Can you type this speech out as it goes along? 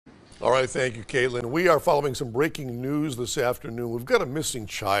All right, thank you, Caitlin. We are following some breaking news this afternoon. We've got a missing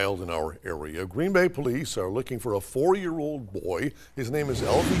child in our area. Green Bay police are looking for a 4-year-old boy. His name is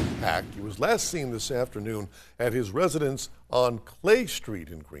Elvie Pack. He was last seen this afternoon at his residence on Clay Street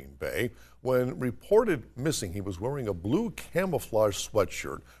in Green Bay. When reported missing, he was wearing a blue camouflage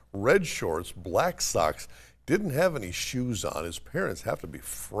sweatshirt, red shorts, black socks, didn't have any shoes on. His parents have to be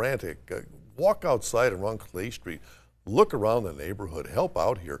frantic. Walk outside around Clay Street. Look around the neighborhood, help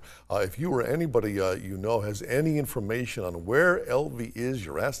out here. If you or anybody you know has any information on where Elvie is,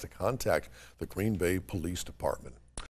 you're asked to contact the Green Bay Police Department.